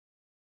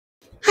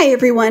Hi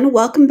everyone,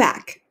 welcome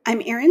back.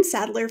 I'm Erin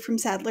Sadler from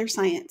Sadler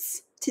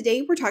Science.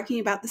 Today we're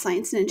talking about the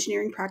science and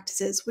engineering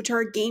practices, which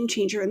are a game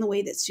changer in the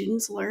way that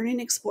students learn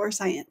and explore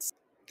science.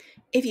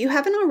 If you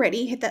haven't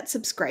already, hit that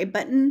subscribe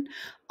button.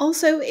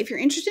 Also, if you're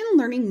interested in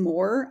learning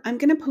more, I'm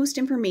going to post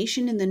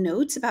information in the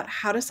notes about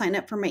how to sign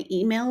up for my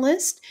email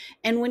list.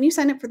 And when you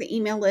sign up for the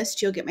email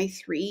list, you'll get my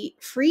free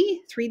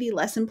 3D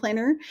lesson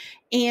planner.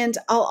 And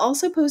I'll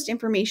also post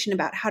information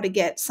about how to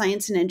get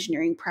science and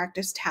engineering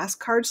practice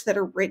task cards that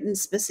are written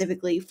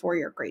specifically for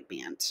your grade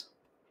band.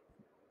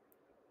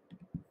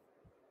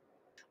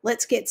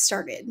 Let's get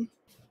started.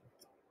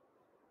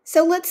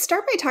 So let's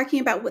start by talking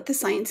about what the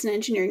science and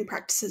engineering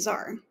practices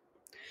are.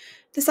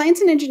 The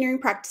science and engineering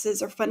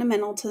practices are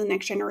fundamental to the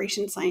next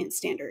generation science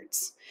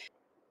standards.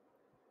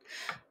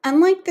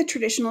 Unlike the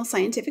traditional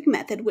scientific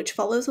method, which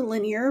follows a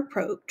linear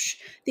approach,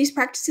 these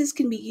practices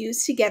can be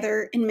used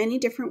together in many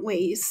different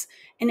ways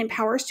and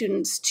empower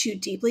students to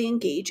deeply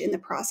engage in the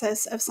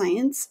process of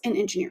science and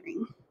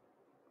engineering.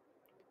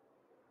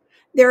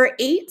 There are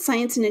 8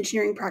 science and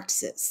engineering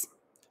practices: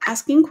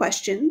 asking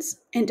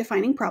questions and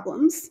defining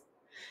problems,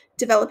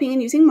 developing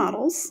and using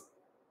models,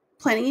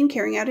 planning and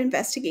carrying out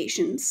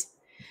investigations,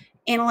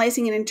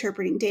 analyzing and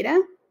interpreting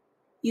data,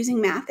 using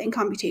math and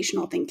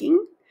computational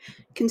thinking,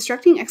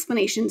 constructing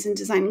explanations and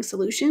designing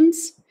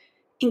solutions,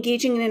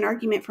 engaging in an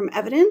argument from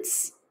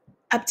evidence,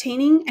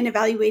 obtaining and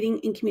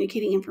evaluating and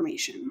communicating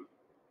information.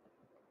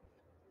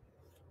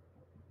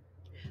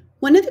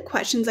 One of the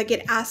questions I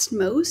get asked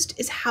most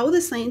is how the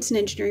science and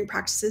engineering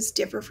practices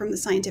differ from the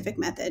scientific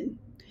method.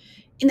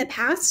 In the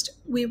past,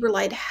 we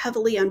relied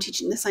heavily on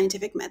teaching the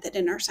scientific method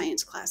in our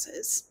science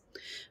classes.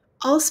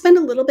 I'll spend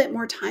a little bit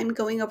more time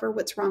going over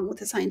what's wrong with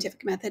the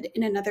scientific method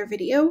in another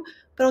video,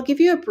 but I'll give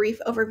you a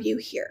brief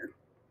overview here.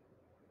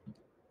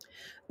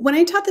 When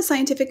I taught the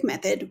scientific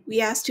method,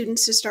 we asked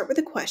students to start with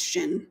a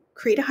question,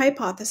 create a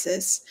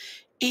hypothesis,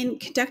 and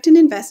conduct an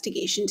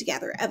investigation to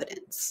gather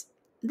evidence.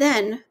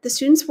 Then, the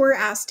students were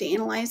asked to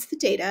analyze the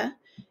data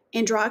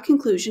and draw a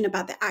conclusion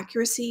about the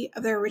accuracy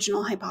of their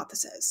original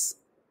hypothesis.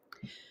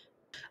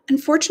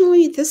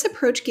 Unfortunately, this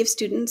approach gives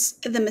students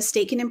the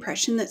mistaken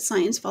impression that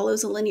science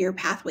follows a linear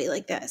pathway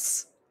like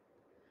this.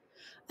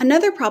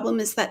 Another problem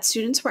is that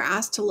students were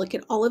asked to look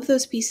at all of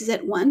those pieces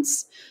at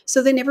once,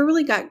 so they never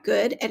really got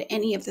good at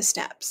any of the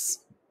steps.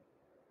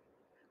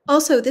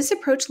 Also, this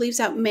approach leaves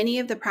out many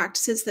of the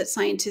practices that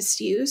scientists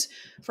use,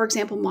 for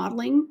example,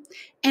 modeling,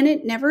 and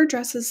it never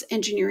addresses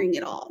engineering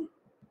at all.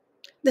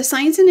 The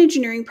science and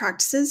engineering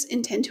practices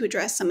intend to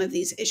address some of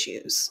these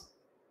issues.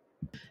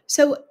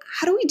 So,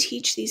 how do we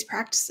teach these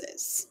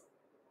practices?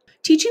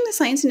 Teaching the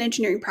science and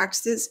engineering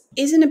practices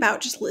isn't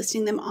about just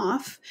listing them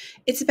off,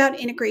 it's about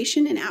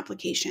integration and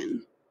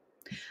application.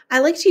 I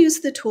like to use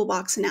the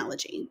toolbox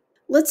analogy.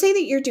 Let's say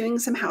that you're doing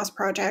some house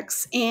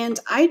projects and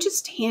I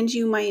just hand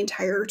you my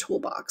entire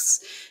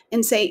toolbox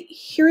and say,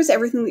 here's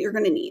everything that you're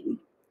going to need.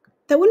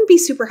 That wouldn't be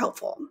super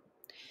helpful.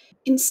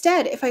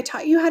 Instead, if I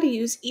taught you how to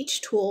use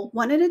each tool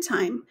one at a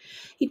time,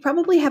 you'd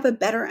probably have a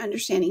better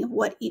understanding of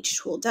what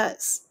each tool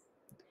does.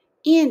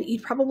 And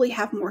you'd probably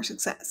have more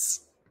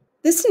success.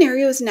 This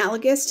scenario is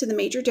analogous to the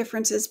major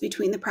differences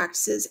between the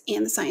practices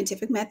and the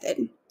scientific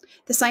method.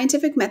 The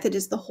scientific method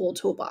is the whole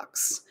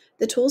toolbox.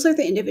 The tools are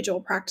the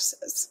individual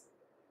practices.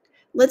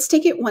 Let's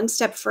take it one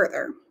step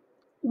further.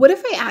 What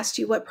if I asked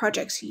you what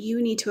projects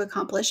you need to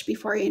accomplish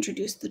before I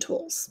introduce the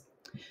tools?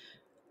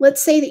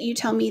 Let's say that you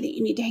tell me that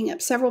you need to hang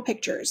up several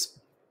pictures.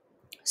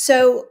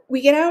 So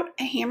we get out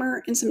a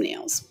hammer and some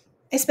nails.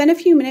 I spend a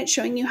few minutes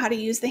showing you how to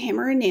use the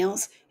hammer and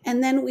nails,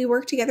 and then we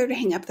work together to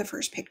hang up the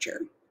first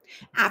picture.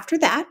 After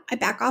that, I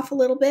back off a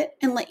little bit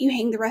and let you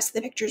hang the rest of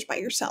the pictures by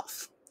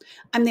yourself.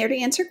 I'm there to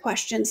answer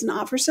questions and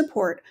offer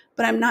support,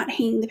 but I'm not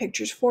hanging the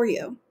pictures for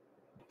you.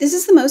 This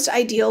is the most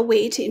ideal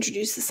way to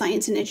introduce the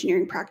science and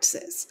engineering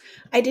practices.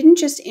 I didn't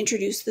just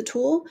introduce the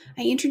tool,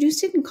 I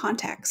introduced it in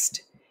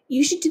context.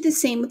 You should do the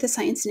same with the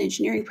science and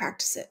engineering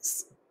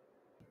practices.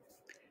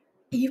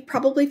 You've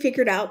probably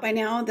figured out by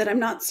now that I'm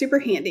not super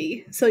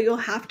handy, so you'll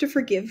have to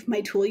forgive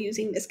my tool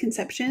using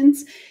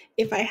misconceptions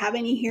if I have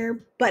any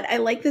here, but I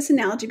like this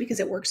analogy because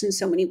it works in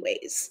so many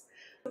ways.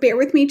 Bear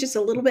with me just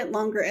a little bit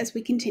longer as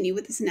we continue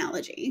with this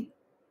analogy.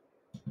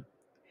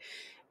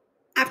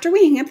 After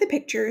we hang up the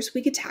pictures,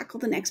 we could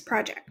tackle the next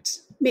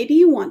project. Maybe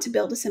you want to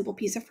build a simple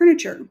piece of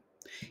furniture.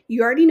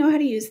 You already know how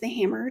to use the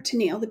hammer to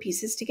nail the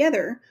pieces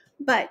together,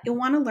 but you'll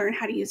want to learn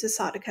how to use a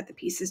saw to cut the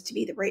pieces to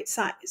be the right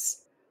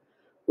size.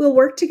 We'll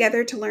work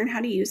together to learn how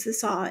to use the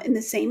saw in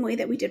the same way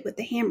that we did with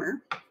the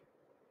hammer.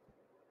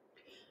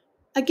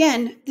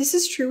 Again, this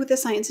is true with the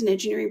science and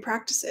engineering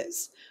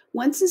practices.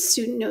 Once a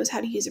student knows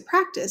how to use a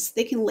practice,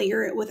 they can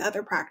layer it with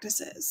other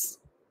practices.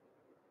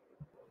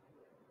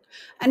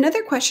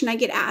 Another question I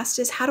get asked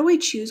is, how do I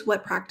choose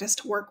what practice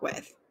to work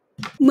with?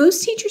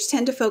 Most teachers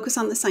tend to focus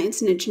on the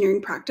science and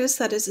engineering practice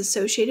that is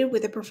associated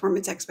with a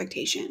performance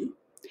expectation.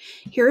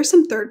 Here are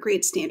some third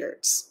grade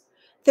standards.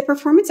 The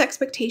performance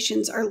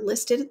expectations are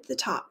listed at the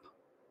top.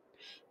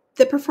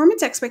 The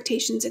performance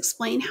expectations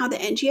explain how the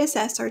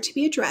NGSS are to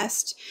be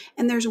addressed,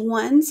 and there's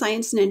one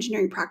science and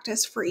engineering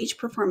practice for each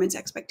performance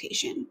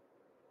expectation.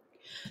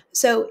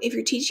 So, if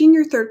you're teaching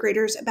your third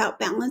graders about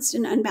balanced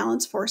and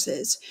unbalanced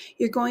forces,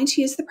 you're going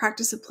to use the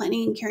practice of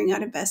planning and carrying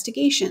out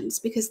investigations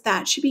because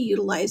that should be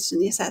utilized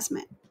in the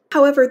assessment.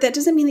 However, that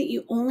doesn't mean that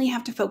you only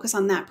have to focus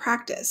on that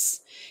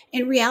practice.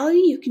 In reality,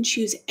 you can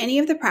choose any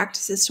of the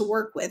practices to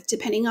work with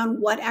depending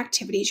on what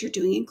activities you're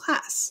doing in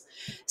class.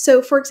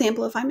 So, for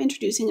example, if I'm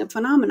introducing a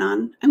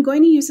phenomenon, I'm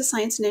going to use the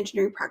science and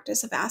engineering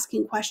practice of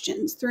asking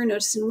questions through a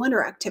notice and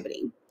wonder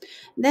activity.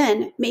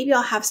 Then, maybe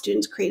I'll have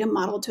students create a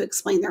model to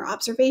explain their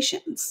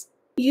observations.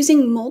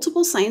 Using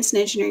multiple science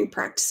and engineering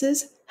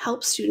practices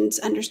helps students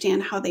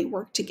understand how they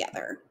work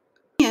together.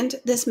 And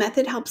this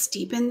method helps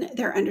deepen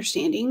their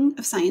understanding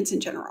of science in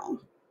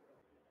general.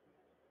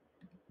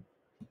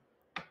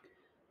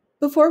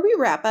 Before we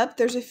wrap up,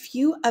 there's a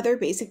few other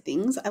basic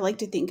things I like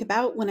to think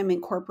about when I'm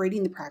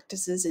incorporating the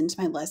practices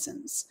into my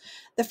lessons.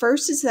 The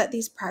first is that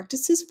these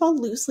practices fall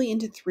loosely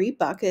into three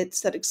buckets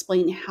that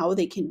explain how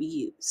they can be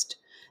used.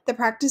 The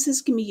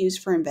practices can be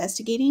used for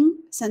investigating,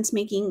 sense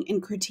making,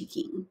 and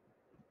critiquing.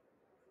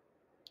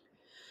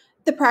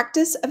 The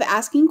practice of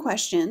asking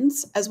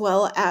questions, as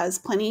well as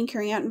planning and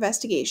carrying out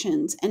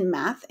investigations, and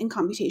math and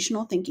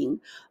computational thinking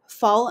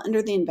fall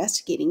under the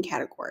investigating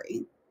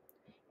category.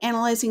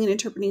 Analyzing and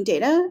interpreting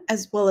data,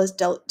 as well as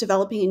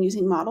developing and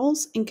using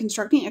models, and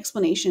constructing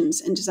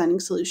explanations and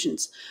designing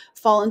solutions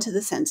fall into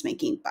the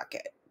sense-making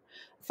bucket.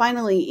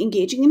 Finally,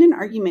 engaging in an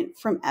argument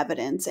from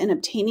evidence and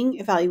obtaining,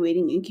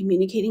 evaluating, and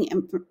communicating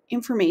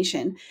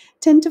information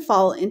tend to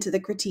fall into the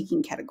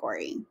critiquing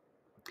category.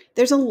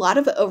 There's a lot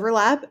of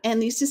overlap,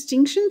 and these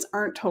distinctions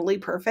aren't totally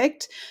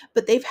perfect,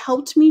 but they've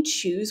helped me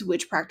choose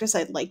which practice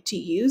I'd like to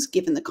use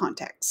given the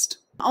context.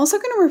 I'm also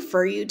going to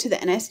refer you to the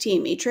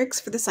NSTA matrix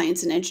for the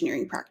science and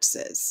engineering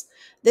practices.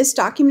 This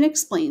document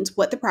explains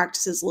what the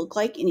practices look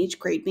like in each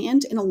grade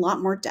band in a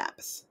lot more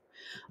depth.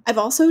 I've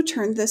also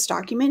turned this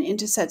document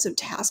into sets of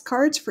task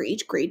cards for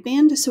each grade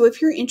band, so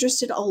if you're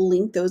interested, I'll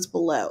link those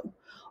below.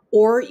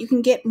 Or you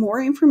can get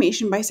more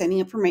information by signing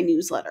up for my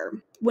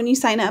newsletter. When you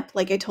sign up,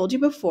 like I told you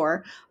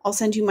before, I'll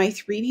send you my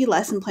 3D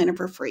lesson planner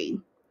for free.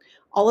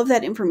 All of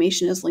that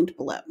information is linked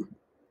below.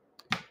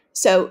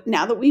 So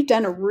now that we've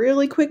done a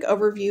really quick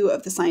overview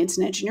of the science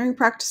and engineering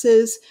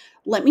practices,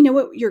 let me know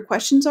what your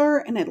questions are,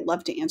 and I'd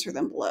love to answer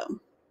them below.